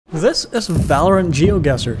This is Valorant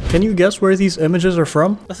GeoGuesser. Can you guess where these images are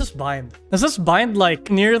from? This is bind. Is this bind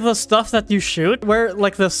like near the stuff that you shoot? Where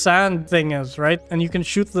like the sand thing is, right? And you can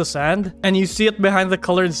shoot the sand and you see it behind the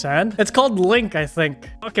colored sand. It's called link, I think.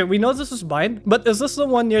 Okay, we know this is bind, but is this the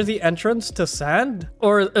one near the entrance to sand?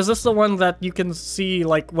 Or is this the one that you can see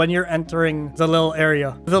like when you're entering the little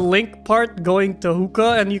area? The link part going to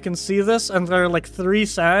hookah, and you can see this, and there are like 3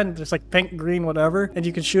 sand. There's like pink, green, whatever. And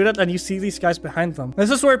you can shoot it and you see these guys behind them.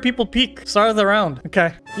 This is where people peek. Start of the round.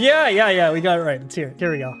 Okay. Yeah, we got it right. It's here.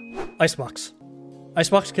 Here we go. Icebox.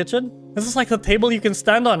 Icebox kitchen? This is like the table you can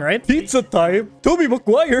stand on, right? Pizza time! Toby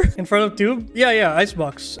McGuire! In front of tube? Yeah,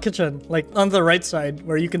 icebox. Kitchen. Like on the right side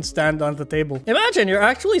where you can stand on the table. Imagine you're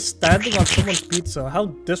actually standing on someone's pizza. How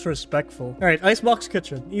disrespectful. Alright, icebox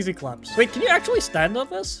kitchen. Easy claps. Wait, can you actually stand on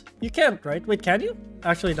this? You can't, right? Wait, can you?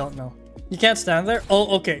 Actually don't know. You can't stand there?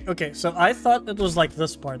 Oh, okay. So I thought it was like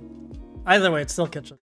this part. Either way, it's still kitchen.